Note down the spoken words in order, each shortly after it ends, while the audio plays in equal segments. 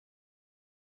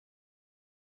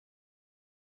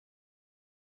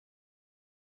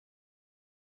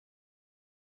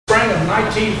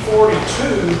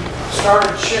1942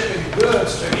 started shipping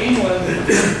goods to England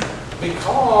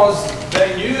because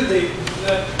they knew that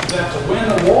to win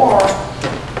the war,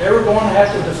 they were going to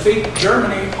have to defeat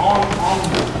Germany on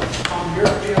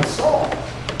European soil.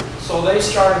 So they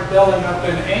started building up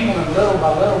in England little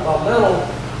by little by little,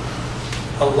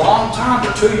 a long time,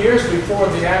 for 2 years before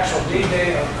the actual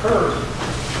D-Day occurred.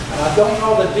 And I don't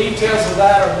know the details of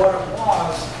that or what it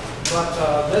was, but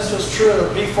this was true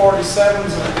of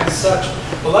B-47s and such.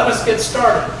 But let us get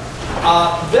started.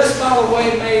 This, by the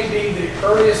way, may be the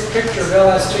earliest picture of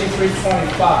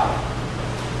LST-325.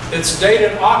 It's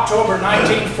dated October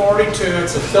 1942.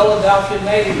 It's a Philadelphia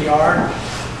Navy Yard.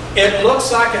 It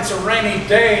looks like it's a rainy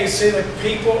day. See the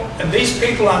people, and these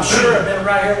people I'm sure have been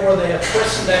right here where they have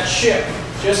christened that ship,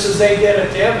 just as they did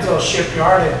at the Evansville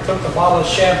shipyard. They took the bottle of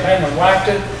champagne and whacked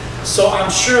it. So I'm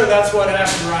sure that's what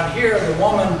happened right here. The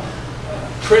woman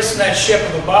christened that ship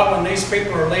with a bottle, and these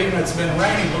people are leaving. It's been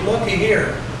raining, but looky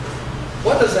here.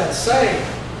 What does that say?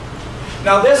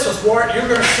 Now this is what you're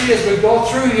going to see as we go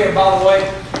through here, by the way,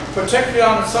 particularly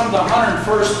on some of the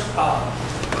 101st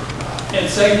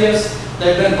insignias.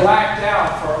 They've been blacked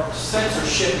out for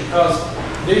censorship because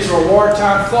these were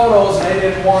wartime photos and they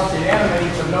didn't want the enemy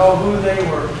to know who they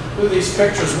were, who these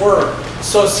pictures were.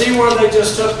 So see where they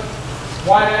just took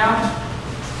white out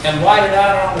and whited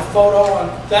out on the photo, and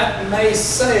that may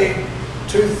say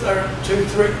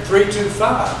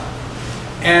 325.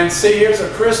 And see, here's a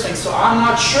christening. So I'm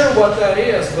not sure what that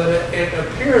is, but it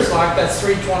appears like that's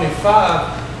 325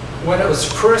 when it was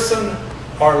christened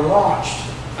or launched.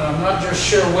 And I'm not just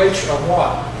sure which or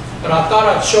what. But I thought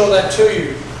I'd show that to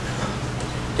you.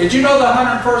 Did you know the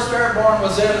 101st Airborne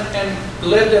was in and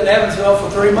lived in Evansville for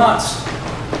 3 months?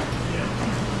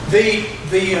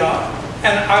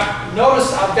 And I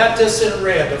notice I've got this in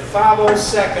red. The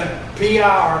 502nd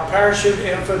PIR, Parachute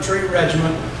Infantry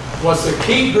Regiment, was the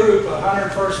key group of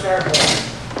 101st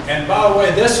Airborne. And by the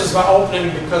way, this is my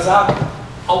opening because I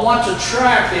want to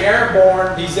track the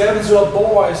airborne, these Evansville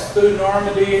boys, through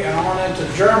Normandy and on into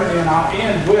Germany, and I'll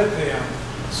end with them.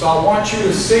 So I want you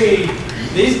to see,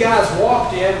 these guys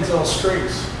walk the Evansville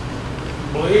streets.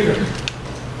 Believe it.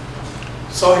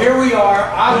 So here we are.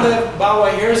 I live, by the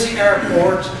way, here's the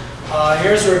airport.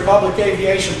 Here's the Republic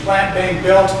Aviation plant being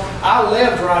built. I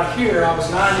lived right here. I was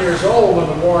 9 years old when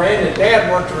the war ended.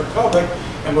 Dad worked at Republic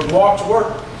and would walk to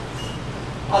work.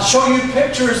 I'll show you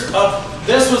pictures of,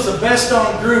 this was the best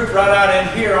known group right out in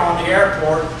here on the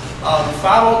airport. The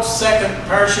 502nd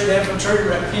Parachute Infantry,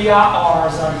 PIR,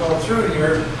 as I go through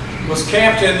here, was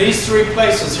camped in these three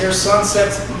places. Here's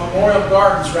Sunset Memorial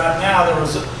Gardens right now.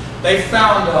 They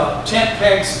found tent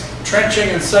pegs, trenching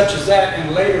and such as that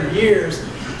in later years.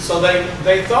 So they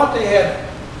thought they had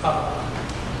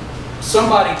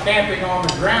somebody camping on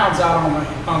the grounds out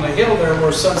on the hill there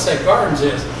where Sunset Gardens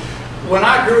is. When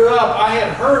I grew up, I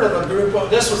had heard of a group of,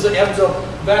 this was the Evansville,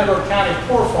 Vanderbilt County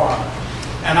Poor Farm.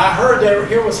 And I heard that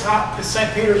here was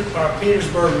St.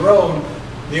 Petersburg Road,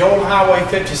 the old Highway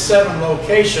 57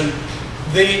 location.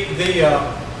 The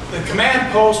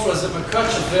command post was at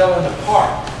McCutcheonville in the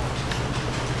park.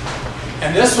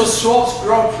 And this was Swope's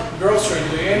Grocery.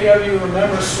 Do any of you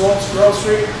remember Swope's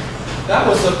Grocery? That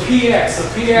was the PX. The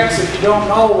PX, if you don't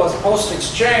know, was Post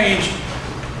Exchange.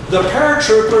 The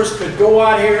paratroopers could go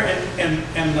out here in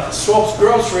Swope's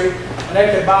Grocery, and they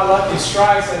could buy Lucky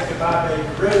Strikes, they could buy Baby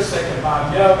Ruths, they could buy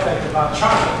milk, they could buy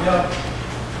chocolate milk.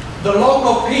 The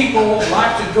local people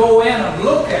liked to go in and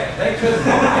look at it. They couldn't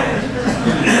buy it.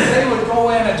 They would go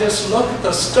in and just look at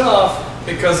the stuff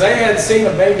because they had seen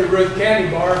a Baby Ruth candy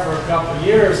bar for a couple of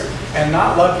years and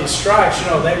not Lucky Strikes. You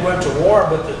know, they went to war,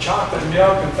 but the chocolate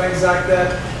milk and things like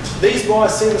that. These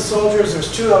boys, see the soldiers,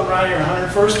 there's two of them right here,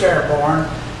 101st Airborne.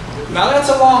 Now that's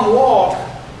a long walk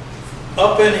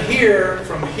up in here,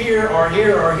 from here or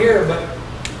here or here, but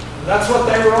that's what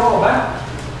they were all about.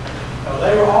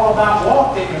 They were all about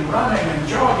walking and running and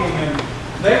jogging, and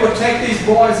they would take these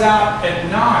boys out at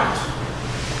night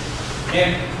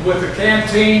and with a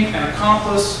canteen and a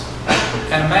compass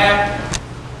and a map,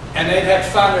 and they'd have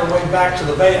to find their way back to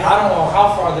the bay. I don't know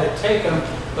how far they'd take them,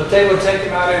 but they would take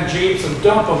them out in jeeps and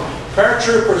dump them.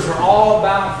 Paratroopers were all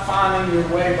about finding your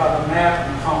way by the map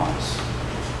and compass.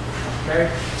 Okay,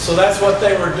 so that's what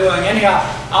they were doing. Anyhow,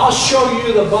 I'll show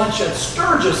you the bunch at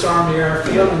Sturgis Army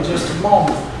Airfield in just a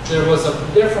moment. There was a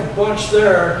different bunch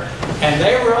there, and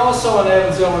they were also in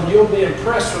Evansville, and you'll be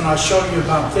impressed when I show you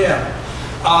about them.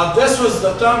 This was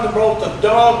the Thunderbolt, the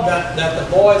dog that the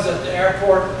boys at the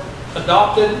airport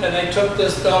adopted, and they took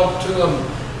this dog to them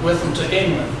with them to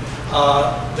England.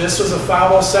 This was a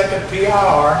 502nd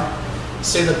PIR.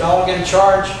 See the dog in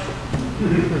charge?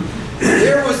 This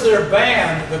Here was their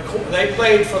band. They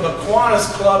played for the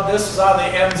Kiwanis Club. This is out of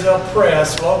the Evansville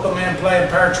Press. Local men playing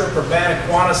paratrooper band at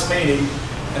Kiwanis meeting.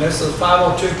 And this is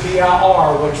 502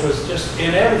 PIR, which was just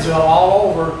in Evansville all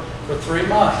over for 3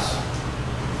 months.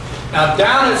 Now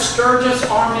down at Sturgis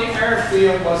Army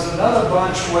Airfield was another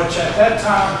bunch which at that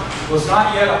time was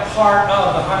not yet a part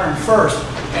of the 101st.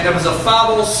 And it was a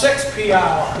 506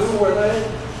 PIR. Who were they?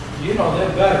 You know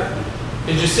them better.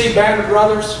 Did you see Band of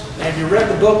Brothers? Have you read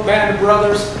the book Band of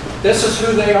Brothers? This is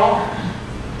who they are.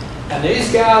 And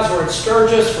these guys were at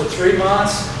Sturgis for 3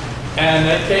 months, and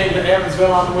they came to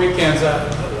Evansville on the weekends.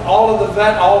 All of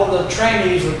the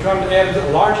trainees would come to Evansville,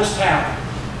 the largest town,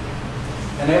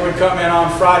 and they would come in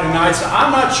on Friday nights. Now,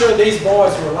 I'm not sure these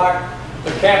boys were like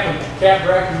the Camp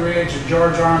Breckenridge and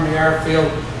George Army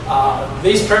Airfield.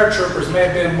 These paratroopers may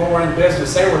have been more in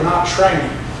business. They were not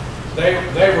training.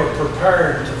 They were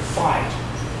prepared to fight,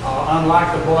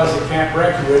 unlike the boys at Camp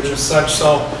Breckenridge and such.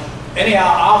 So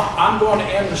anyhow, I'm going to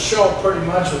end the show pretty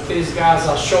much with these guys.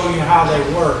 I'll show you how they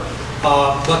were.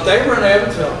 But they were in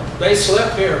Evansville. They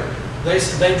slept here. They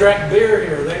drank beer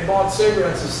here. They bought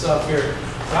cigarettes and stuff here,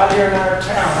 right here in our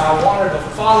town. I wanted to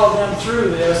follow them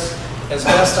through this as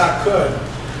best I could.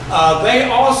 They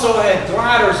also had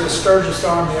gliders at Sturgis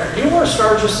Army. You know where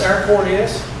Sturgis Airport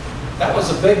is? That was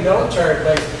a big military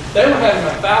base. They were having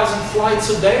 1,000 flights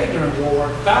a day during the war.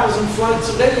 1,000 flights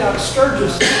a day out of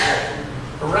Sturgis,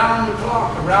 around the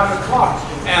clock.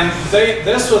 And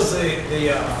this was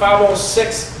the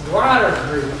 506 glider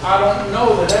group. I don't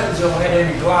know that Evansville had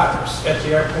any gliders at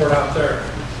the airport out there,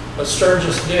 but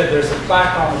Sturgis did. There's a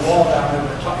plaque on the wall down in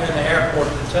the airport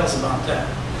that tells about that.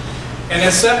 And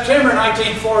in September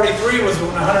 1943 was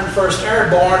when the 101st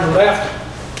Airborne left.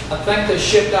 I think they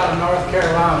shipped out of North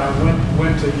Carolina,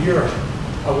 went to Europe.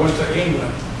 I went to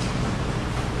England.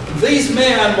 These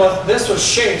men, this was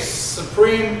SHAEF's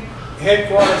Supreme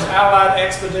Headquarters Allied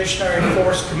Expeditionary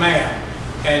Force Command.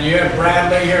 And you have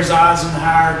Bradley, here's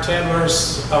Eisenhower,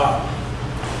 Tedler's.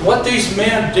 What these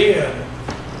men did,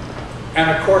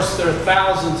 and of course there are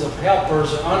thousands of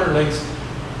helpers and underlings,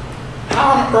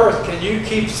 how on earth can you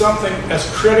keep something as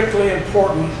critically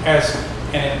important as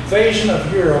an invasion of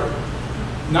Europe,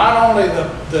 not only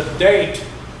the date,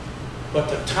 but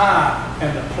the time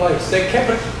and the place? They kept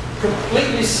it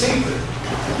completely secret.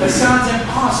 That sounds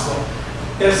impossible.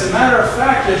 As a matter of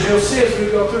fact, as you'll see as we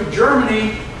go through,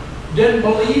 Germany didn't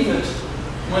believe it.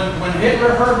 When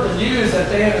Hitler heard the news that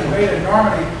they had invaded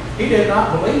Normandy, he did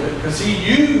not believe it because he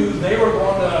knew they were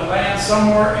going to land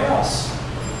somewhere else.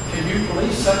 Can you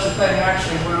believe such a thing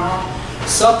actually went on?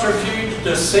 Subterfuge,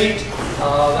 deceit,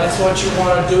 that's what you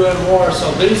want to do in war.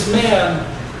 So these men,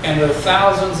 and the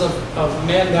thousands of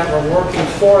men that were working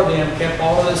for them, kept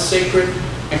all of this secret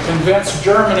and convinced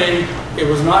Germany it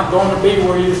was not going to be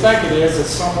where you think it is, it's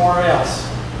somewhere else.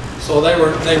 So they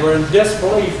were in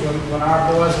disbelief when our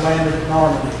boys landed at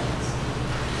Normandy.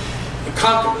 The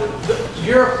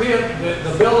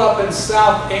build-up in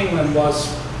South England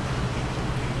was,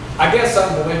 I guess,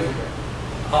 unbelievable.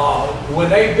 When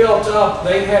they built up,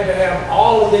 they had to have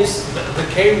all of these, the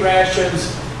K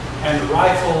rations and the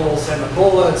rifles and the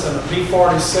bullets and the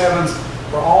P-47s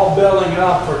were all building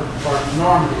up for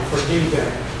Normandy, for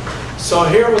D-Day. So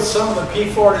here was some of the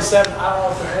P-47, I don't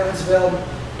know if they're Evansville.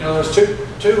 You know, there's two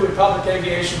Republic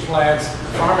Aviation plants,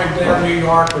 Farmingdale, New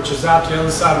York, which is out the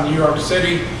other side of New York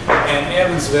City, and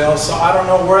Evansville. So I don't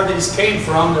know where these came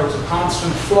from. There was a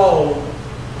constant flow.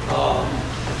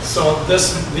 So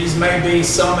these may be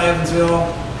some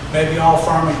Evansville, maybe all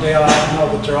Farmingdale, I don't know,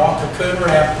 but they're all cocoon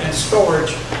wrapped in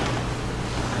storage.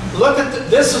 Look at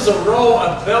this is a row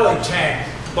of belly tank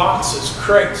boxes,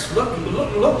 crates. Look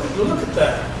at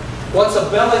that. What's a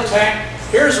belly tank?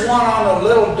 Here's one on the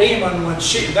Little Demon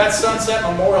that's Sunset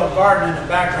Memorial Garden in the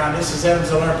background. This is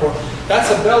Evansville Airport. That's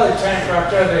a belly tank right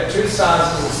there. They had two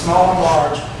sizes, a small and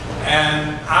large.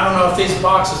 And I don't know if these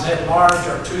boxes had large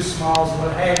or too smalls,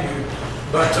 what have you.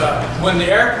 But when the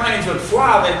airplanes would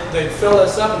fly, they'd fill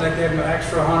this up and they'd give them an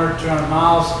extra 100, 200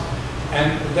 miles.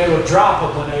 And they would drop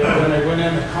them when they went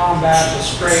into combat, the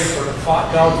strafe or the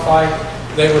dogfight.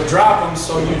 They would drop them,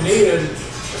 so you needed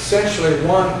essentially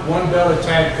one belly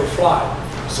tank per flight.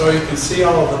 So you can see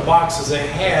all of the boxes they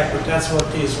had, but that's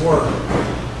what these were.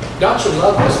 Don't you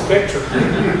love this picture?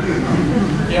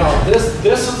 You know,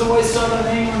 this is the way Southern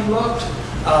England looked.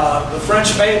 The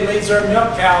French maid leads her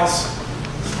milk cows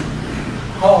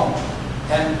home,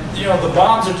 and you know the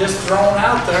bombs are just thrown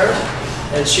out there,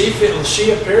 and she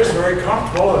appears very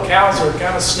comfortable. The cows are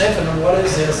kind of sniffing, and what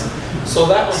is this? So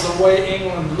that was the way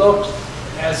England looked.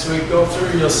 As we go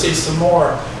through, you'll see some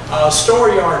more.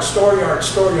 Storeyard.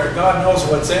 God knows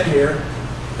what's in here.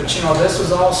 But you know, this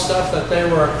was all stuff that they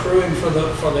were accruing for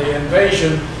the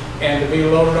invasion and to be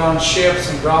loaded on ships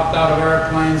and dropped out of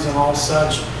airplanes and all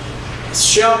such.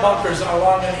 Shell bunkers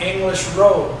along an English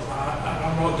road.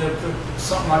 I don't know,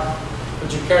 something like,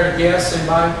 would you care to guess?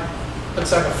 Anybody?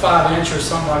 Looks like a 5-inch or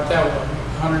something like that,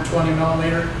 120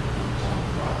 millimeter,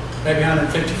 maybe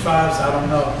 155s, I don't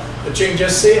know. But you can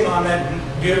just see them on that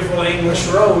beautiful English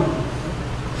road,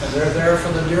 and they're there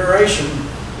for the duration.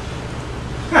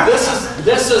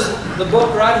 This is the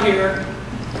book right here,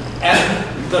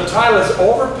 and the title is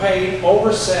Overpaid,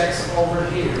 Oversexed,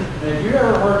 Overheated. Have you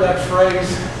ever heard that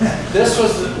phrase? This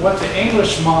was what the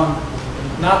Englishmen,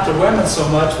 not the women so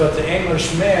much, but the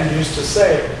English men used to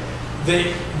say.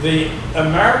 The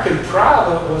American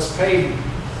private was paid,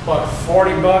 what,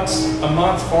 40 bucks a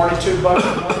month, 42 bucks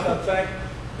a month, I think.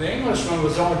 The Englishman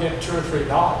was only getting $2 or $3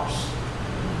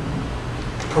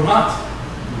 per month.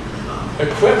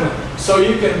 Equivalent. So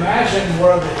you can imagine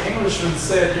where the Englishman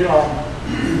said, you know,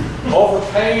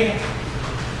 overpaid,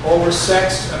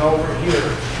 oversexed, and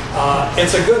overheated.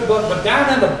 It's a good book, but down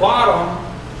in the bottom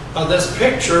of this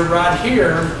picture right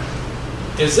here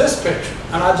is this picture.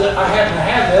 And I happen to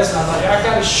have this, and I thought, I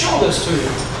got to show this to you.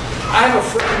 I have a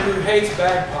friend who hates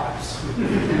bagpipes.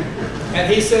 And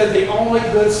he said the only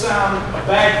good sound a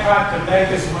bagpipe can make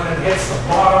is when it hits the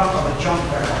bottom of a junk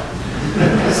barrel.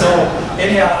 So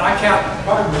anyhow, I count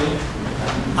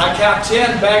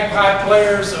 10 bagpipe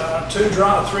players,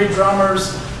 3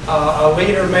 drummers, a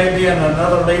leader maybe, and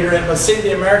another leader. But see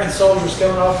the American soldiers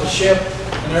coming off the ship,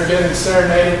 and they're getting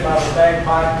serenaded by the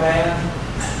bagpipe band.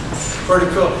 Pretty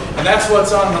cool. And that's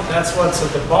what's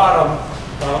at the bottom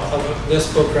of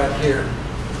this book right here.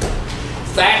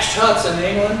 Thatched huts in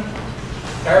England.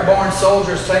 Airborne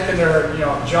soldiers taking their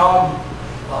jog,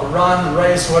 run,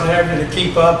 race, what have you, to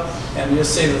keep up. And you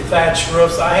see the thatched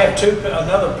roofs. I have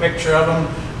another picture of them,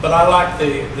 but I like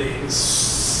the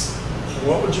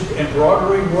what would you,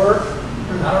 embroidery work?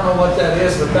 I don't know what that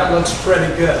is, but that looks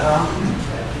pretty good, huh?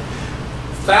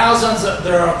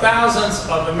 There are thousands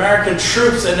of American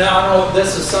troops, and I know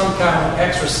this is some kind of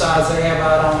exercise they have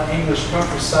out on the English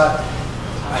countryside.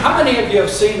 How many of you have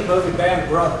seen the movie Band of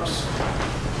Brothers?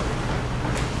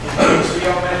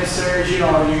 HBO miniseries, you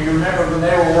remember when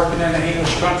they were working in the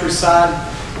English countryside,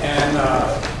 and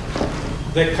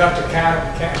they cut the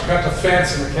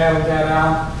fence, and the cattle got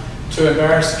out to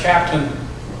embarrass Captain,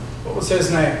 what was his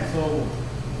name?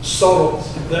 Soto.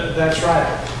 That's right.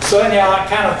 So anyhow, I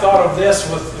kind of thought of this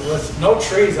with no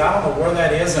trees. I don't know where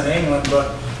that is in England,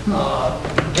 but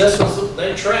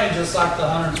they trained just like the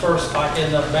 101st, like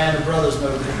in the Band of Brothers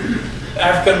movie.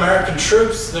 African American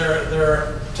troops,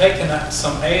 they're taking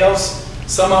some ales.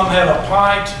 Some of them have a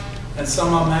pint, and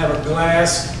some of them have a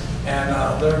glass, and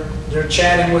they're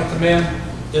chatting with the men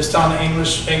just on the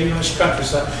English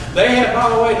countryside. They have, by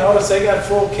the way, notice they got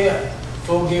full kit,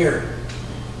 full gear.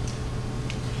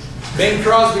 Bing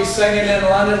Crosby singing in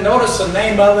London. Notice the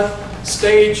name of it,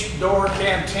 Stage Door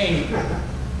Canteen.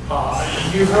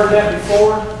 You've heard that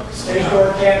before? Stage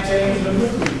Door Canteen.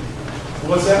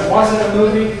 Was it a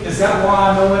movie? Is that why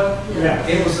I know it? Yeah.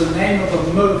 It was the name of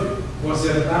the movie. Was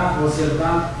it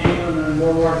about England in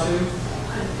World War II?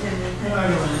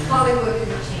 Hollywood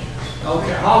Entertainers.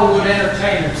 Okay, Hollywood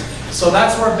Entertainers. So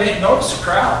that's where Bing, notice the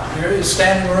crowd. Here is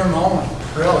standing room only,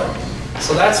 really.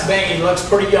 So that's Bing. He looks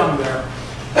pretty young there.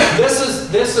 This is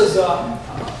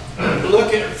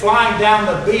flying down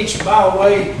the beach. By the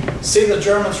way, see the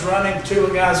Germans running, 2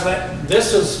 guys.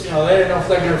 This is, they didn't know if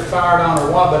they were fired on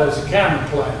or what, but it was a camera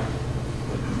plane.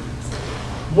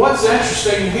 What's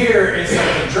interesting here is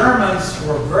that the Germans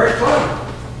were very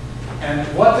clever, and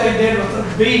what they did with the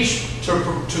beach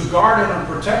to guard it and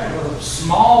protect it with a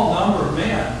small number of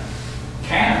men,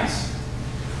 cannons.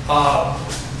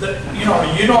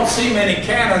 You don't see many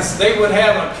cannons. They would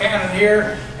have a cannon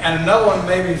here and another one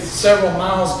maybe several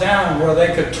miles down where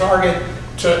they could target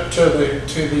to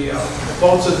the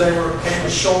boats as they came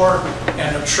ashore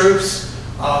and the troops.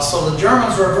 So the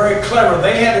Germans were very clever.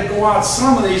 They had to go out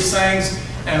some of these things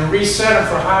and reset them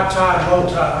for high tide, low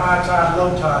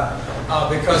tide,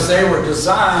 because they were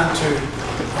designed to,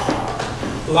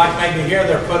 like maybe here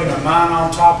they're putting a mine on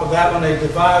top of that one. They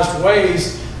devised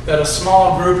ways that a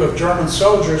small group of German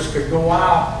soldiers could go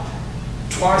out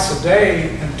twice a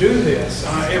day and do this.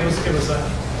 It was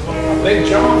a big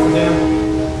job for them,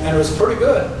 and it was pretty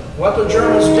good. What the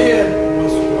Germans did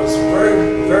was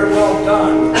very, very well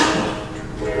done.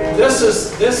 This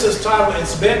is titled,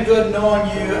 "It's Been Good Knowing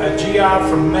You." A GI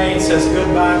from Maine says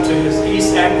goodbye to his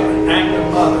East Anglia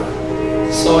mother.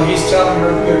 So he's telling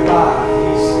her goodbye.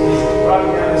 He's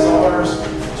probably got his orders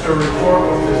to report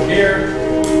with his gear,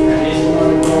 and he's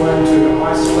going to go into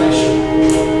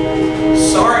isolation.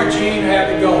 Sorry, Gene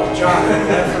had to go. John,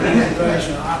 that for the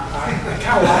invasion. I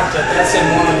kind of liked it. That's in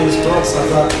one of these books. I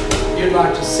thought you'd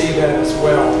like to see that as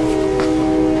well.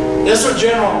 This was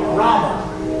General Rommel.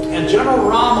 And General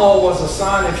Rommel was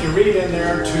assigned, if you read in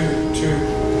there, to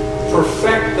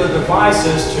perfect the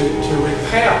devices to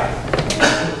repel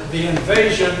the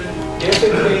invasion if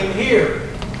it came here.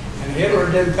 And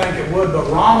Hitler didn't think it would, but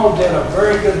Rommel did a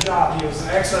very good job. He was an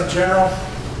excellent general.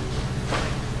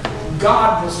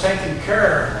 God was taking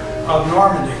care of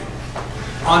Normandy.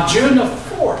 On June the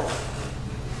 4th,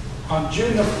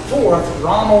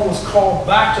 Rommel was called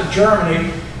back to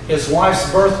Germany, his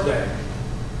wife's birthday.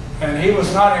 And he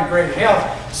was not in great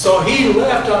health, so he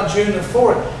left on June the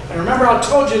 4th. And remember, I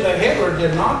told you that Hitler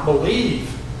did not believe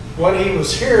what he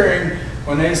was hearing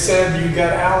when they said you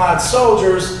got Allied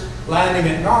soldiers landing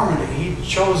at Normandy. He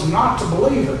chose not to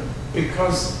believe it,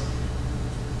 because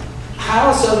how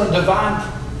is there a divine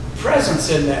presence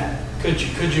in that? Could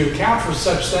you account for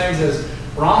such things as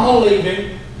Rommel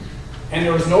leaving, and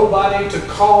there was nobody to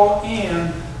call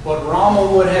in what Rommel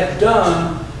would have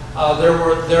done?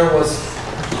 There was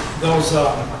those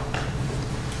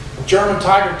German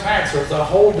Tiger tanks. There was a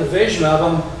whole division of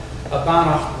them about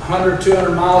 100,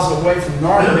 200 miles away from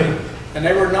Normandy, and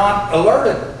they were not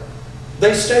alerted.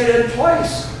 They stayed in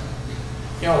place.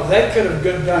 You know, they could have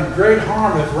done great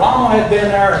harm if Rommel had been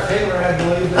there, if Hitler had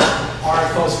believed it, or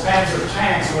if those Panzer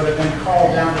tanks would have been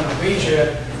called down to the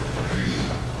beachhead.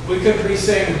 We could be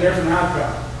seeing a different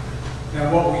outcome than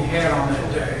what we had on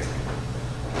that day.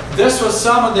 This was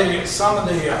some of the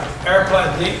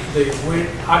airplane.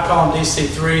 I call them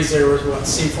DC-3s. There was what,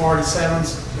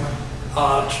 C-47s.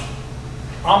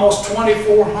 Almost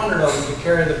 2,400 of them to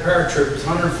carry the paratroopers.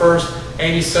 101st,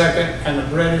 82nd, and the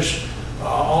British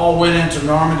all went into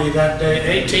Normandy that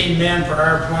day. 18 men per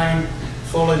airplane,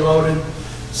 fully loaded.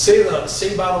 See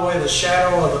by the way the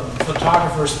shadow of the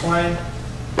photographer's plane.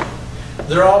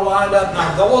 They're all lined up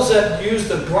now. Those that use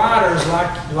the gliders,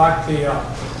 like the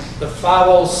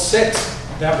 506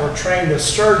 that were trained as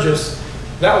Sturgis,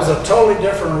 that was a totally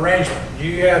different arrangement.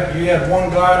 You had one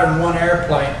glider and one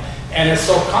airplane, and it's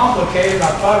so complicated.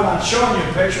 I thought about showing you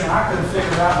a picture, and I couldn't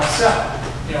figure it out myself.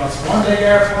 You know, it's one big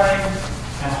airplane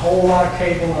and a whole lot of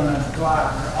cable and a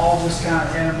glider. They're all just kind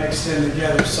of intermixed in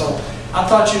together. So I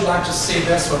thought you'd like to see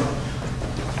this one.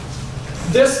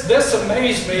 This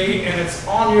amazed me, and it's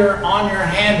on your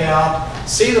handout.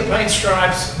 See the paint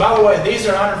stripes. By the way, these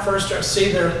are 101st.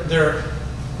 See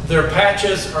their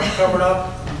patches are covered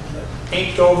up,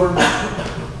 inked over,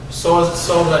 so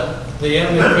that the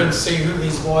enemy couldn't see who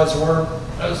these boys were.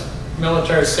 That was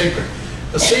military secret.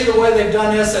 But see the way they've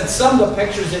done this, and some of the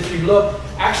pictures, if you look,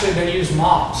 actually they use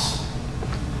mops.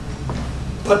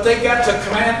 But they got to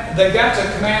command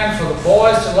for the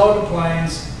boys to load the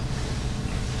planes,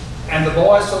 and the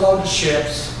boys to load the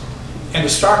ships, and to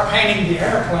start painting the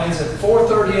airplanes at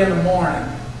 4:30 in the morning.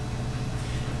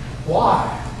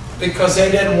 Why? Because they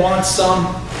didn't want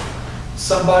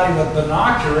somebody with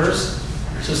binoculars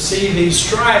to see these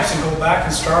stripes and go back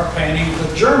and start painting the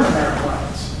German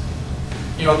airplanes.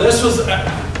 You know, this was,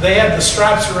 they had the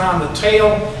stripes around the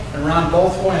tail and around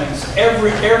both wings.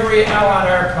 Every Allied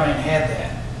airplane had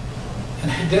that.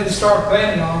 And they didn't start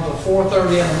painting on until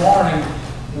 4:30 in the morning,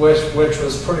 which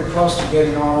was pretty close to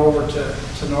getting on over to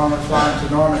Normandy, flying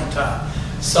to Normandy time.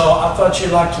 So I thought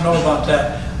you'd like to know about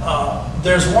that.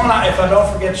 There's one, if I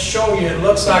don't forget to show you, it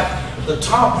looks like the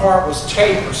top part was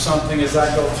tape or something as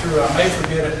I go through. I may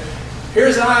forget it.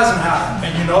 Here's Eisenhower,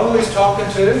 and you know who he's talking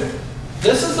to?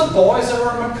 This is the boys that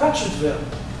were in McCutcheonsville.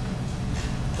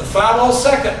 The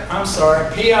 502nd, I'm sorry,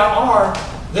 PIR,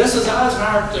 this is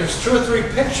Eisenhower. There's 2 or 3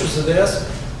 pictures of this.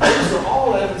 These were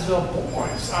all Evansville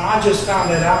boys. And I just found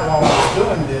that out while I was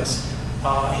doing this.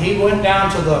 He went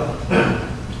down to the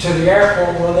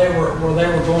airport where they were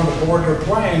going to board their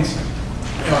planes.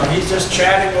 You know, he's just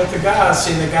chatting with the guys.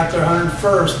 See, they got their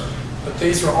 101st, but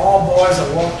these were all boys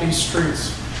that walked these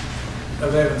streets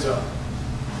of Evansville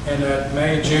in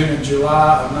May, June, and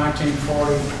July of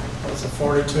 1940. What's it,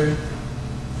 42?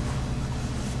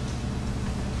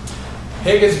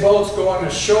 Higgins boats going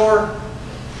ashore.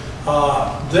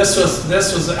 This was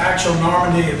the actual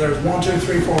Normandy. There's 1, 2,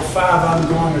 3, 4, 5 of them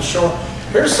going ashore.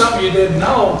 Here's something you didn't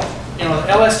know. You know,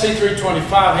 the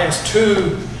LST-325 has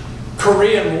 2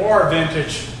 Korean War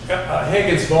vintage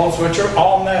Higgins boats, which are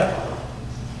all metal.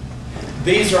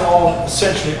 These are all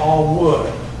essentially all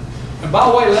wood. And by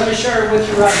the way, let me share it with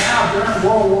you right now. During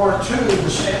World War II, the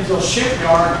Evansville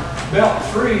shipyard built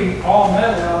 3 all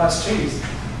metal LSTs.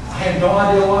 I had no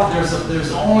idea why.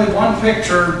 There's only one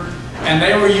picture And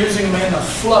they were using them in the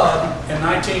flood in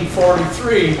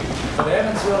 1943. But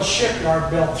Evansville Shipyard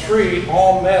built 3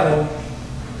 all-metal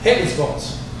Higgins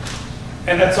boats.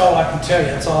 And that's all I can tell you,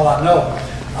 that's all I know.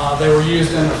 They were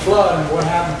used in the flood, and what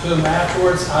happened to them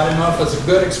afterwards, I don't know if it was a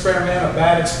good experiment, a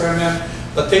bad experiment,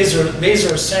 but these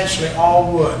are essentially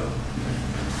all wood,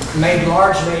 made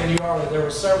largely in New Orleans. There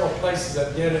were several places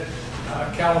that did it,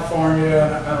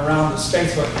 California and around the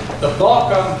States, but the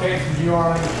bulk of them came from New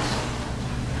Orleans.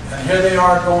 And here they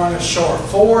are going ashore,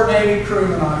 4 Navy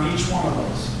crewmen on each one of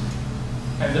those.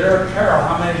 And they're in peril.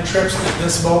 How many trips did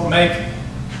this boat make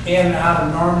in and out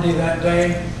of Normandy that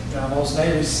day? You know,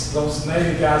 those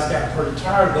Navy guys got pretty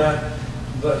tired of that,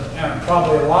 and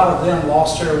probably a lot of them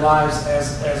lost their lives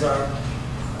as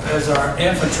our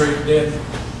infantry did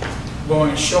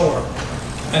going ashore.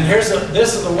 And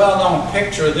this is a well-known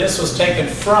picture. This was taken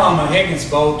from a Higgins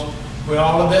boat.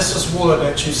 All of this is wood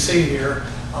that you see here,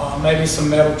 maybe some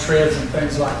metal treads and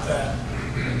things like that.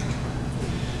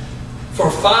 For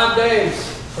 5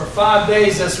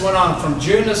 days, this went on from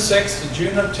June the 6th to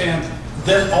June the 10th.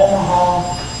 Then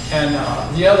Omaha and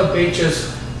the other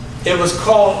beaches. It was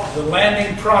called the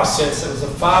landing process. It was a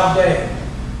 5-day.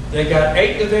 They got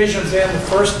 8 divisions in the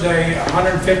first day,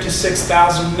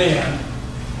 156,000 men.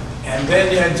 And then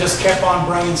they just kept on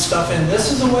bringing stuff in.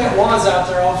 This is the way it was out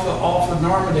there off of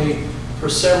Normandy for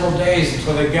several days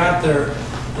until they got their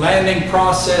landing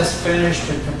process finished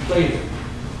and completed.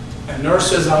 And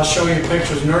nurses, I'll show you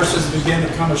pictures, nurses began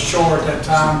to come ashore at that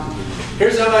time.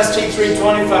 Here's LST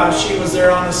 325. She was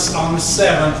there on the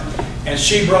 7th, and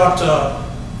she brought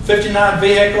 59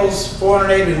 vehicles,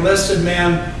 480 enlisted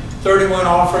men, 31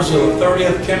 officers of the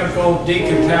 30th Chemical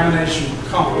Decontamination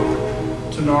Company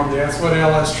to Normandy. That's what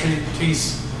LST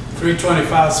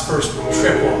 325's first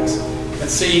trip was. And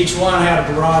see, each one had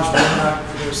a garage.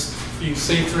 You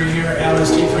see 3 here,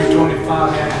 LST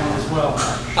 325 had one as well.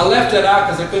 I left it out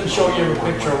because I couldn't show you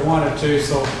every picture I wanted to,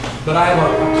 but I have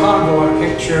a convoy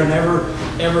picture, and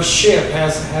every ship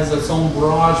has its own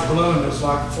barrage balloon. There's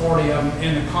like 40 of them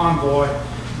in the convoy.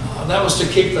 That was to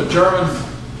keep the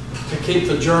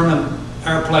German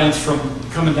airplanes from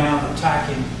coming down and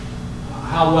attacking.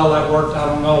 How well that worked, I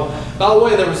don't know. By the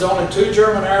way, there was only 2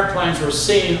 German airplanes were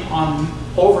seen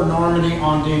over Normandy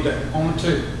on D-Day. Only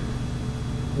 2.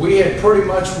 We had pretty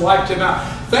much wiped him out.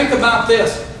 Think about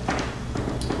this.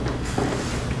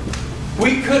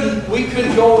 We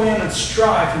couldn't go in and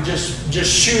strike and just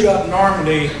shoot up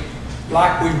Normandy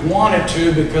like we wanted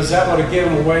to, because that would have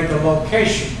given away the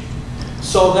location.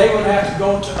 So they would have to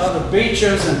go to other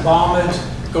beaches and bomb it,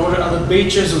 go to other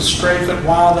beaches and strafe it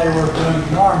while they were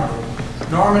doing Normandy.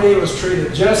 Normandy was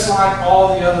treated just like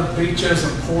all the other beaches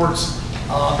and ports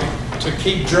to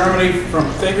keep Germany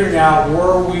from figuring out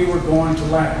where we were going to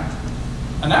land.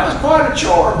 And that was quite a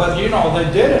chore, but you know, they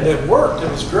did it. It worked. It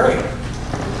was great.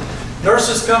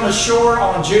 Nurses come ashore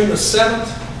on June the 7th.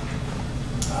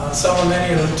 Some of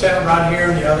them in the lieutenant right here,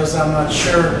 and the others I'm not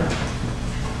sure.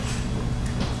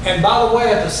 And by the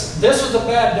way, this was a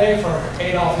bad day for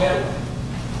Adolf Hitler.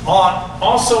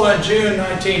 Also in June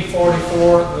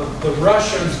 1944, the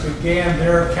Russians began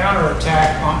their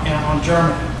counterattack on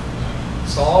Germany.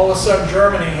 So all of a sudden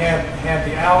Germany had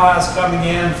the Allies coming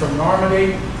in from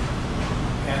Normandy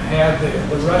and had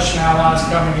the Russian Allies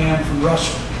coming in from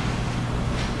Russia.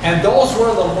 And those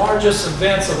were the largest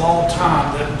events of all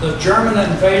time. The German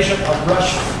invasion of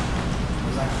Russia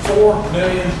was like 4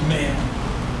 million men.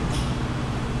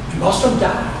 And most of them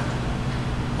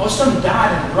died. Most of them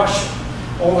died in Russia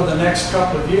over the next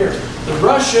couple of years. The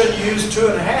Russians used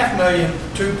 2.5 million,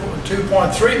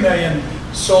 2.3 million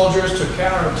soldiers to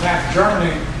counterattack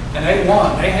Germany, and they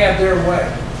won. They had their way.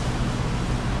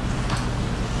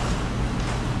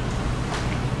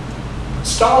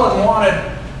 Stalin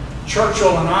wanted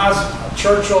Churchill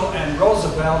and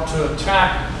Roosevelt to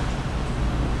attack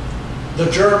the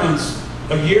Germans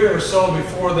a year or so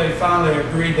before they finally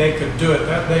agreed they could do it.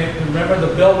 Remember,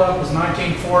 the buildup was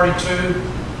 1942,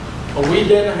 but we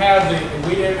didn't have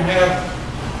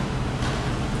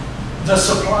the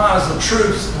supplies, the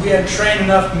troops. We had trained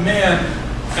enough men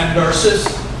and nurses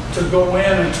to go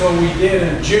in until we did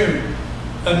in June.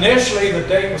 Initially, the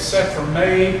date was set for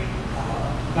May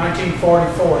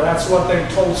 1944. That's what they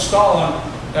told Stalin,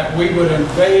 that we would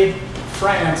invade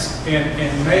France in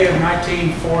May of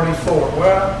 1944.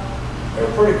 Well, they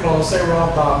were pretty close. They were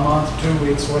off by a month, 2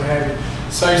 weeks, what have you.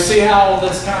 So you see how all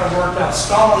this kind of worked out.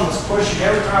 Stalin was pushing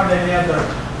every time they had their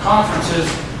conferences,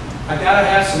 I gotta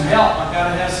have some help, I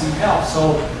gotta have some help.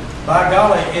 So, by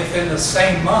golly, if in the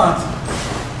same month,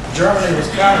 Germany was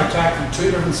counterattacking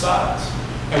 2 different sides.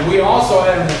 And we also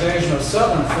had an invasion of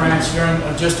southern France during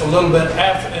just a little bit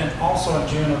after, and also in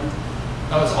June of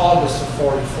That was August of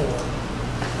 44.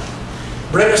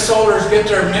 British soldiers get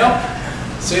their milk.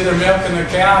 See, they're milking their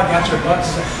cow, got their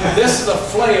buckets. This is a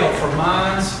flail for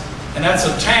mines, and that's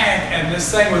a tank, and this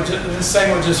thing would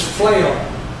just flail.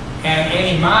 And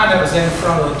any mine that was in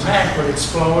front of the tank would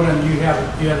explode, and you had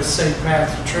a safe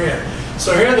path to tread.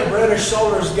 So here the British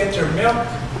soldiers get their milk,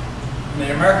 and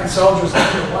the American soldiers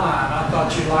get their wine. I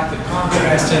thought you'd like the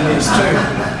contrast in these two.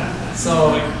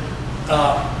 So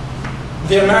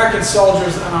the American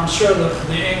soldiers, and I'm sure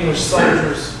the English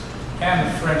soldiers and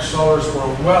the French soldiers were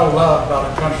well loved by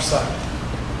the countryside.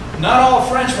 Not all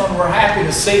Frenchmen were happy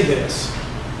to see this.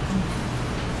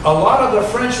 A lot of the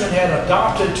Frenchmen had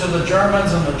adopted to the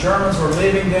Germans, and the Germans were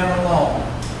leaving them alone.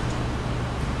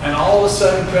 And all of a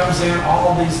sudden comes in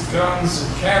all these guns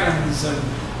and cannons and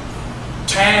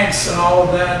tanks and all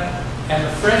of that. And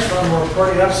the Frenchmen were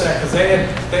pretty upset because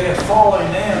they had fallen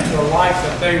into a life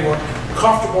that they were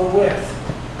comfortable with.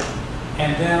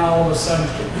 And then all of a sudden,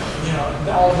 you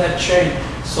know, all of that changed.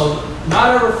 So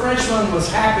not every Frenchman was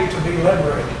happy to be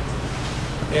liberated.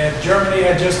 If Germany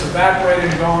had just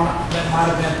evaporated and gone, that might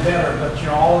have been better. But you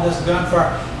know, all of this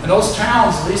gunfire. And those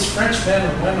towns, these French men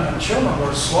and women and children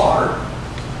were slaughtered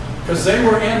because they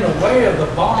were in the way of the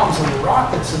bombs and the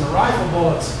rockets and the rifle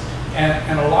bullets.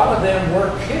 And a lot of them were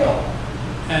killed.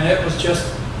 And it was just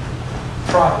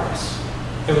progress.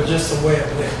 It was just the way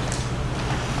it lived.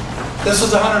 This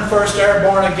is the 101st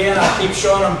Airborne again. I keep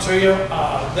showing them to you.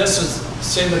 This is,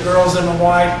 see the girls in the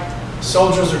white.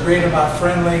 Soldiers are greeted by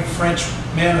friendly French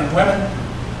men and women.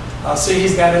 See,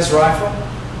 he's got his rifle.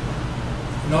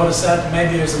 Notice that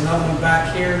maybe there's another one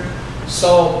back here.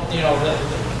 So, you know, the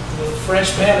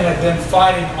French men have been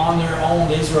fighting on their own.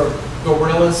 These are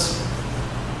guerrillas.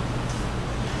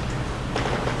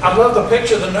 I love the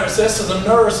picture of the nurse. This is the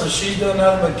nurse, and she's doing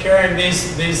nothing but carrying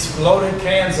these loaded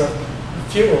cans of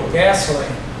fuel,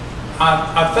 gasoline.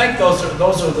 I think those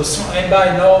are the.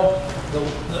 Anybody know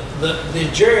the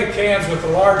jerry cans with the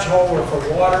large hole are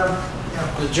for water.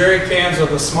 The jerry cans with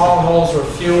the small holes are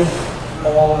fuel,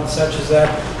 oil, and such as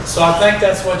that. So I think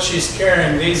that's what she's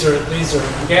carrying. These are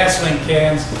gasoline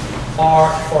cans,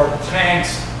 are for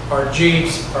tanks, or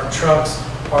jeeps, or trucks,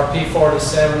 or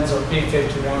P-47s or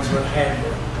P-51s, what have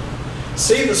you.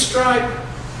 See the stripe?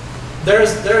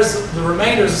 There's the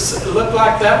remainders. It looked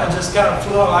like that one just kind of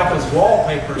flew out like it was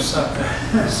wallpaper or something.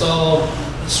 So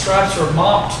the stripes were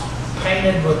mopped,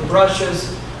 painted with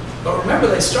brushes. But remember,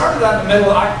 they started out in the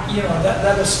middle. You know,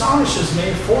 that astonishes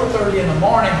me. 4:30 in the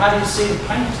morning. How do you see the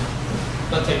paint?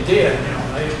 But they did. You know,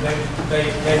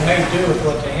 they made do with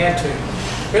what they had to.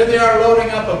 Here they are loading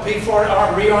up a P-40,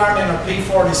 rearming a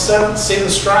P-47. See the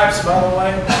stripes, by the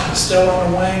way, still on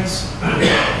the wings.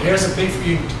 Here's a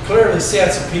you clearly see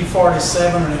it's a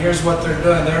P-47, and here's what they're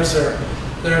doing. There's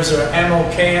their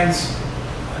ammo cans,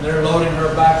 and they're loading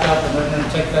her back up, and they're going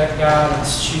to take that guy, and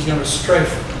she's going to strafe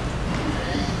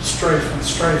and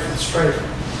strafe and strafe.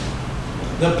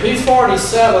 The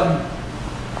P-47,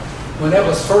 when it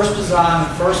was first designed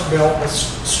and first built, was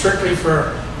strictly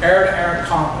for air-to-air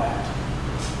combat.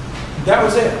 That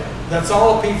was it. That's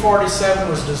all a P-47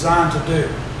 was designed to do.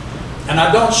 And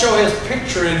I don't show his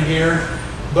picture in here,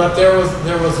 but there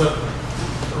was a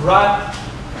right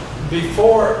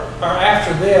before or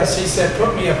after this, he said,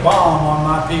 put me a bomb on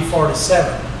my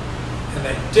P-47. And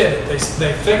they did it.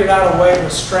 They figured out a way to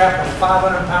strap a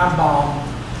 500-pound bomb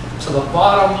to the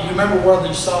bottom. You remember where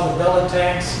you saw the belly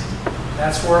tanks?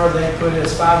 That's where they put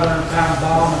his 500-pound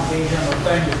bomb and gave him a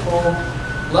thing to pull.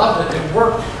 Loved it. It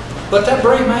worked. But that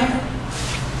brave man,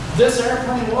 this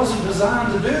airplane wasn't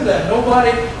designed to do that.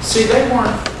 Nobody, see, they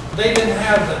didn't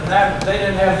have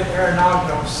the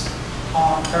aeronautical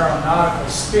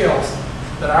skills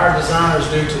that our designers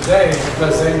do today,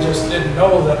 because they just didn't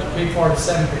know that the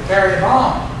P-47 could carry a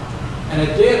bomb. And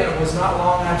it did, and it was not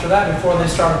long after that before they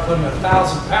started putting a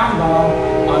 1,000-pound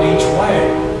bomb on each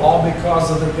wing, all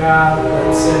because of the guy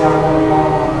that said, I want a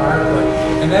bomb on my airplane.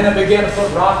 And then they began to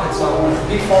put rockets on it.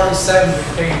 The P-47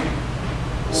 became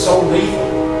so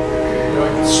lethal. You know,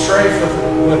 it could strafe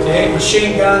with the 8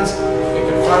 machine guns, it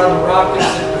could fire the rockets,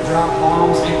 it could drop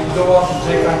bombs, it could go up and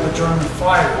take out the German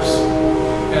fighters.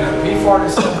 And a P-47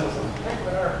 was a heck of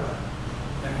an airplane.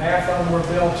 And half of them were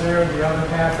built here, the other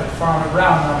half at Farming,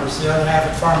 round numbers, the other half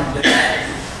at Farmingdale.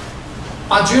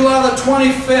 On July the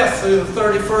 25th through the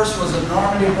 31st was the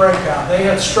Normandy breakout. They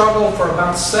had struggled for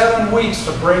about 7 weeks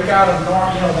to break out of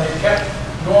Normandy. You know, they kept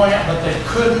going, but they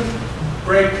couldn't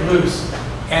break loose.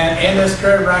 And in this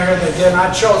period right here, they did. And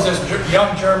I chose this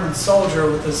young German soldier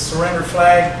with his surrender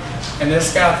flag, and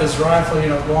this guy with his rifle, you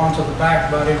know, going to the back,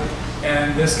 buddy.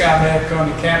 And this guy may have gone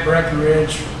to Camp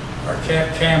Breckenridge, or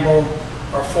Camp Campbell,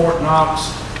 or Fort Knox,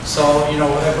 So, you know,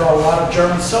 they brought a lot of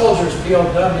German soldiers,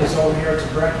 POWs, over here to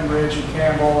Breckenridge and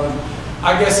Campbell, and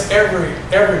I guess every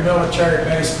military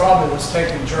base probably was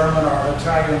taking German or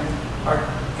Italian, or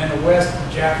in the West,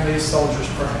 Japanese soldiers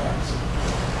perhaps.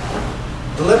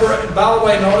 By the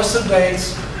way, notice the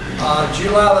dates.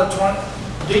 July the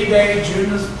 20th, D-Day,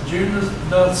 June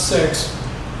the 6th.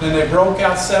 Then they broke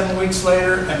out 7 weeks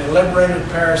later, and they liberated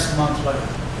Paris a month later.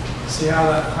 See how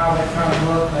they kind of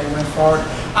looked, and they went forward.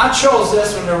 I chose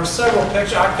this one. There were several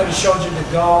pictures. I could have showed you the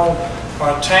Gaulle or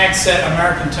a tank set,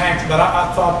 American tank, but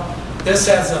I thought this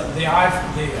has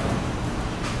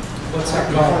what's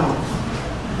that called?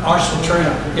 Arch de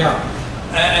Triomphe, yeah.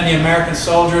 And the American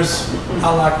soldiers,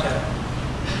 I like that.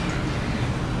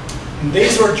 And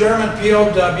these were German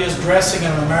POWs dressing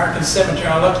in an American cemetery.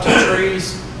 I looked at the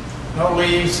trees. No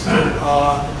leaves,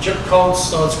 gyp coats,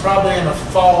 so it's probably in the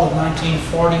fall of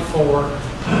 1944.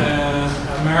 And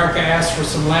America asked for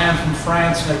some land from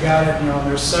France, and they got it. You know,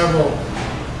 there's several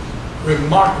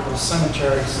remarkable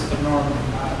cemeteries in Normandy.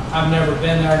 I've never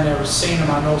been there, never seen them.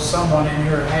 I know someone in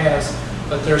here has,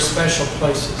 but they're special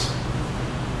places.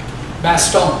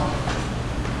 Bastogne.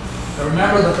 Now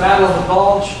remember the Battle of the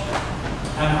Bulge?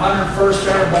 And 101st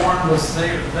Airborne was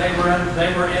they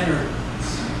were in their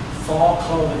fall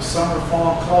clothing, summer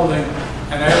fall clothing,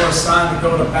 and they were assigned to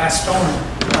go to Bastogne.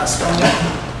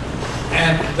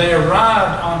 And they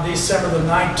arrived on December the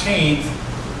 19th.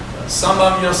 Some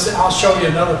of them you'll see, I'll show you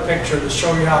another picture to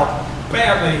show you how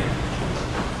badly.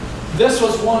 This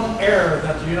was one error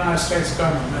that the United States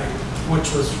government made,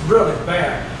 which was really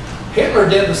bad. Hitler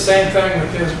did the same thing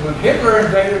with his, when Hitler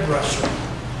invaded Russia,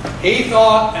 he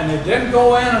thought, and they didn't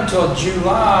go in until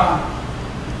July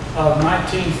of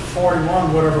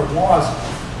 1941, whatever it was,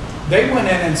 they went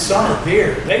in summer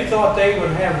beer. They thought they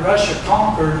would have Russia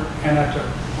conquered and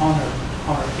on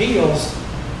their heels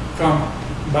come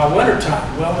by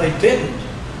wintertime. Well, they didn't.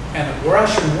 And the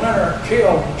Russian winter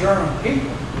killed the German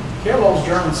people, killed those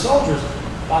German soldiers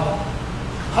by the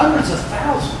hundreds of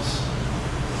thousands.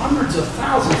 Hundreds of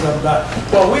thousands of them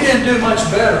died. Well, we didn't do much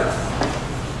better.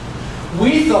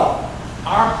 We thought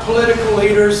our political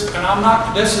leaders, and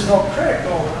this is no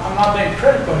critical, I'm not being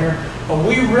critical here, but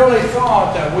we really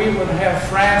thought that we would have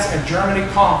France and Germany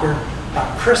conquered by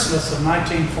Christmas of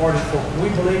 1944. We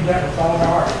believed that with all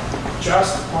our heart.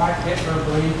 Just like Hitler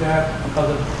believed that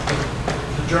because of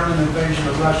the German invasion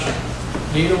of Russia.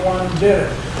 Neither one did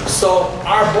it. So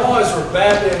our boys were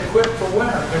badly equipped for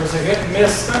winter. It was a hit and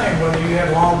miss thing, whether you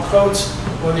had long coats,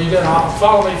 whether you didn't.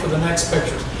 Follow me for the next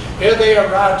pictures. Here they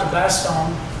arrived to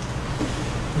Bastogne.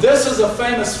 This is a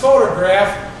famous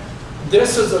photograph.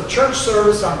 This is a church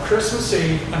service on Christmas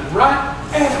Eve, and right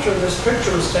after this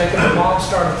picture was taken, the bomb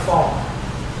started falling.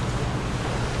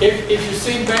 If you've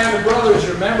seen Band of Brothers,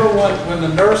 you remember when the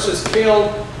nurse is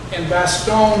killed in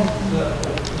Bastogne,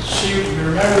 you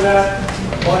remember that?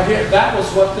 Well, here, that was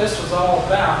what this was all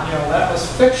about. You know, that was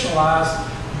fictionalized,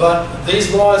 but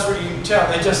these boys were, you can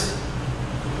tell, they just,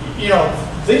 you know,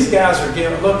 these guys are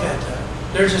giving, look at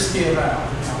that. They're just giving out.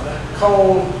 You know, that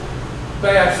cold,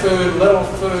 bad food,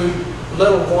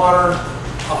 little water,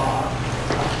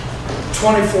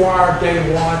 24-hour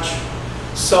day watch.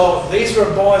 So these were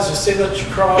boys, you see the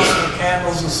cross and the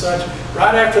candles and such.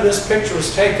 Right after this picture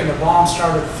was taken, the bomb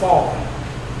started falling.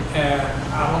 And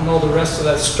I don't know the rest of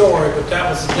that story, but that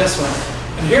was this one.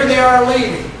 And here they are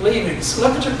leaving. So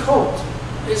look at your coat.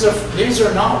 These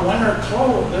are not winter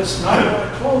clothes. This is not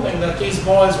winter clothing that these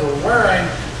boys were wearing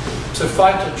to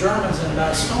fight the Germans in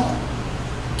Bastogne.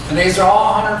 And these are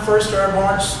all 101st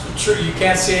Airborne. You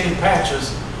can't see any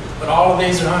patches, but all of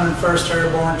these are 101st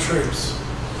Airborne troops.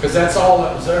 Because that's all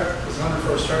that was there, was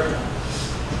 101st Airborne.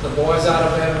 The boys out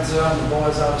of Evansville and the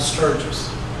boys out of Sturgis.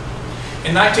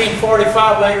 In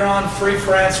 1945, later on, Free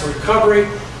France recovery.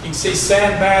 You can see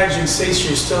sandbags, you can see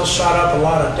she still shot up a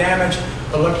lot of damage,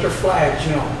 but look at their flags,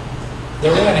 you know.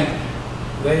 They're winning.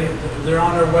 They're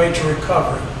on their way to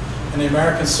recovery. And the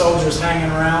American soldiers hanging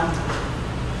around.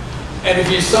 And if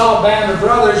you saw Band of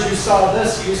Brothers, you saw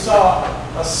this, you saw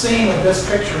a scene of this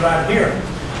picture right here.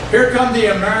 Here come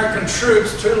the American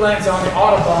troops, 2 lanes on the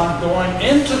Autobahn, going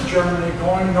into Germany,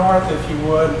 going north if you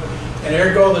would. And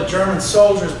here go the German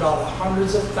soldiers, about the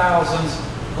hundreds of thousands,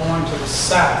 going to the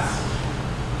south.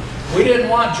 We didn't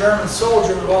want German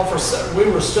soldiers, well,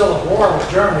 we were still at war with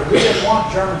Germany. We didn't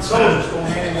want German soldiers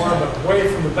going anywhere but away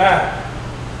from the battle.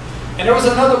 And there was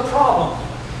another problem.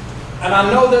 And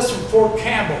I know this from Fort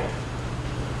Campbell.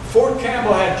 Fort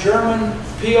Campbell had German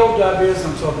POWs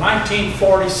until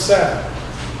 1947,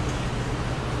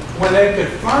 when they could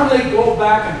finally go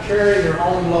back and carry their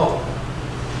own load.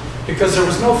 Because there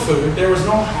was no food, there was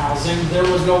no housing, there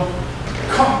was no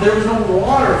there was no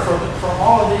water for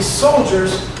all of these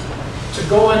soldiers to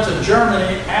go into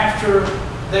Germany after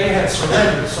they had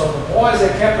surrendered. So the boys, they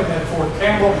kept them at Fort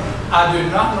Campbell. I do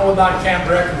not know about Camp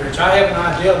Breckenridge. I have an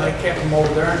idea they kept them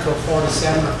over there until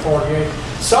 47 or 48.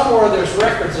 Somewhere there's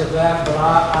records of that, but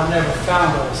I never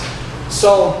found those.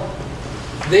 So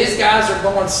these guys are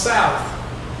going south,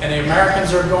 and the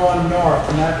Americans are going north,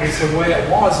 and that is the way it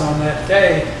was on that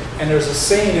day. And there's a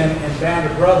scene in Band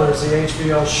of Brothers, the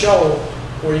HBO show,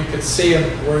 where you could see them,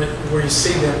 where you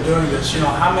see them doing this. You know,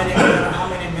 how many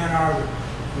men are there?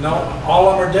 No, all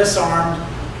of them are disarmed.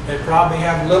 They probably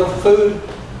have little food,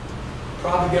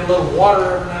 probably get a little water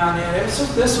every now and then.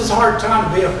 This was a hard time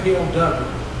to be a POW.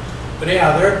 But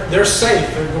yeah, they're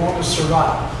safe. They're going to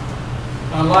survive.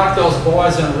 Unlike those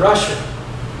boys in Russia,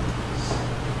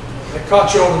 they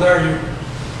caught you over there, you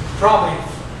probably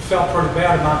felt pretty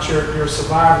bad about your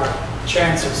survival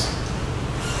chances.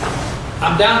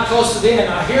 I'm down close to the end.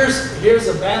 Now here's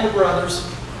a Band of Brothers.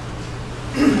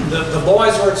 The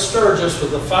boys were at Sturgis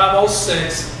with the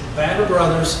 506 Band of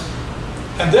Brothers,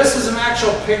 and this is an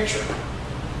actual picture.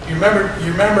 You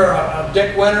remember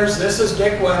Dick Winters? This is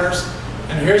Dick Winters,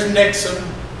 and here's Nixon.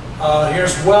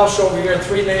 Here's Welsh over here.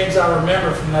 3 names I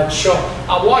remember from that show.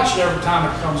 I watch it every time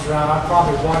it comes around. I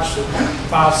probably watched it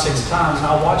 5, 6 times, and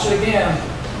I'll watch it again.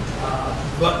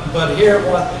 But here it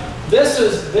was. This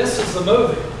is the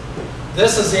movie.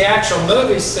 This is the actual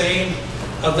movie scene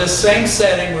of this same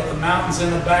setting with the mountains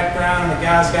in the background and the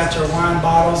guys got their wine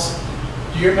bottles.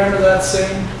 Do you remember that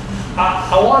scene?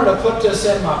 I wanted to put this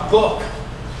in my book,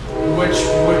 which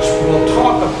will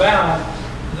talk about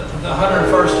the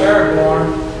 101st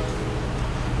Airborne,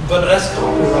 but that's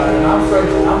copyrighted. I'm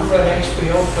afraid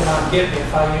HBO could not get me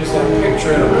if I use that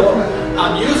picture in a book.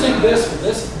 I'm using this.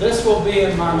 This will be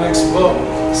in my next book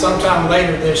sometime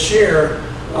later this year,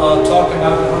 talking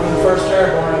about the 101st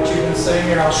Airborne that you've been seeing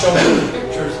here. I'll show you the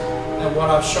pictures and what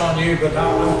I've shown you, but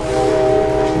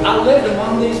I lived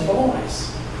among these boys.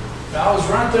 I was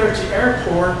right there at the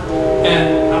airport,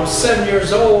 and I was 7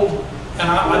 years old, and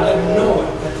I didn't know it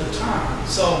at the time.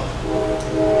 So,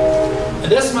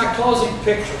 and this is my closing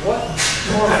picture. What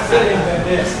more fitting than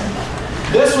this?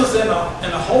 This was in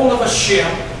the hold of a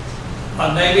ship,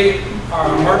 a Navy or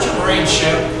a merchant marine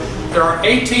ship. There are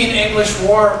 18 English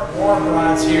war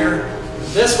brides here.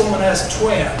 This woman has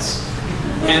twins,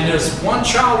 and there's one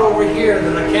child over here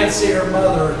that I can't see her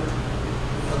mother.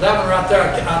 That one right there,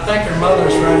 I think her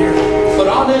mother's right here. But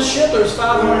on this ship, there's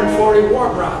 540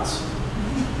 war brides.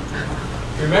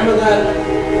 Remember that?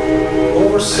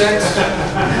 Oversexed.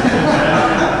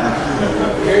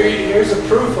 Here's a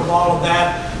proof of all of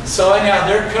that. So anyhow,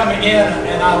 they're coming in,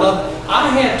 and I love it. I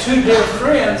had 2 dear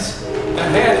friends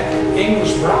that had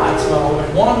English brides, by the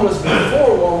way. One was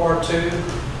before World War II,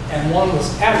 and one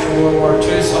was after World War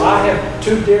II. So I have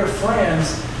 2 dear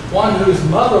friends. One whose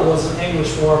mother was an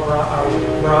English war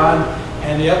bride,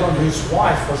 and the other one whose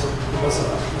wife was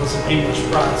an English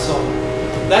bride. So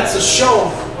that's a show.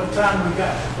 What time we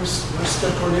got? We're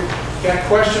still pretty. Got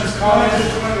questions, comments? I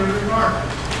just wanted to remark.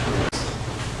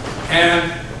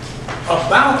 And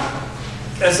about,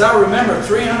 as I remember,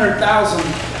 300,000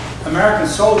 American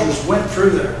soldiers went through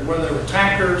there, whether they were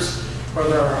tankers, whether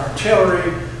they were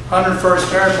artillery,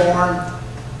 101st Airborne.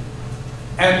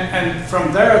 And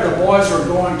from there, the boys were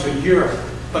going to Europe.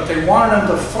 But they wanted them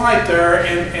to fight there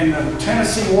in the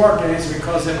Tennessee War days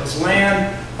because it was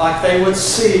land like they would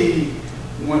see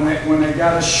when they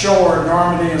got ashore in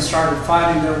Normandy and started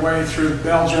fighting their way through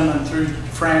Belgium and through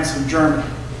France and Germany.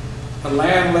 The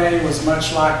land lay was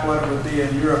much like what it would be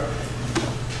in Europe.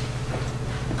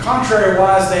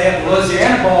 Contrary-wise, they had the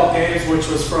Louisiana ball games, which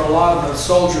was for a lot of the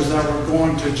soldiers that were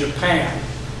going to Japan.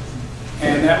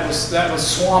 And that was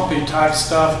swampy type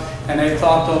stuff, and they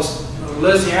thought those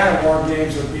Louisiana war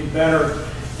games would be better.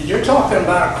 And you're talking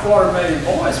about 250,000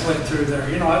 boys went through there.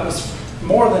 You know, it was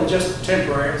more than just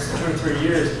temporary. It was 2 or 3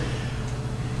 years.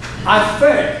 I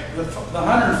think the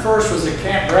 101st was at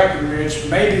Camp Breckenridge,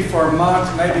 maybe for a month,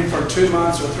 maybe for 2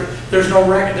 months or 3. There's no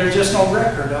record. There's just no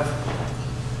record of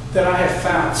that I have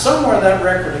found. Somewhere that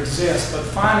record exists, but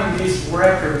finding these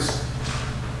records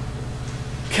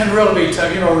can really be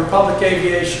tough. You know, Republic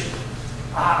Aviation,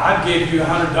 I'd give you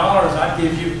 $100, I'd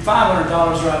give you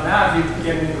 $500 right now if you can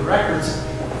give me the records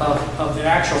of the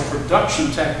actual production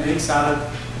techniques out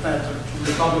of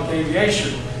Republic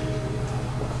Aviation.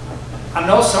 I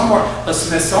know somewhere, the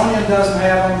Smithsonian doesn't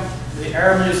have them, the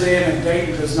Air Museum in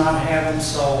Dayton does not have them,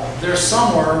 so they're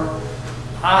somewhere.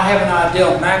 I have an idea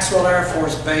of Maxwell Air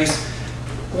Force Base.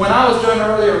 When I was doing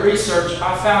earlier research,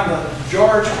 I found the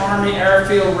George Army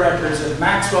Airfield records at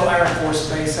Maxwell Air Force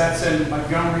Base. That's in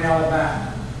Montgomery,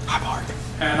 Alabama. Hi, Mark.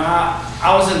 And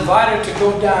I was invited to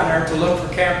go down there to look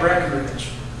for Camp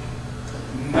Breckenridge.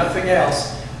 Nothing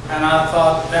else. And I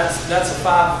thought, that's a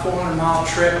 400-mile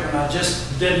trip, and I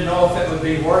just didn't know if it would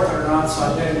be worth it or not, so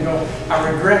I didn't go. I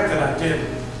regret that I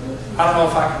didn't. I don't know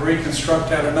if I can reconstruct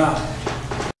that or not.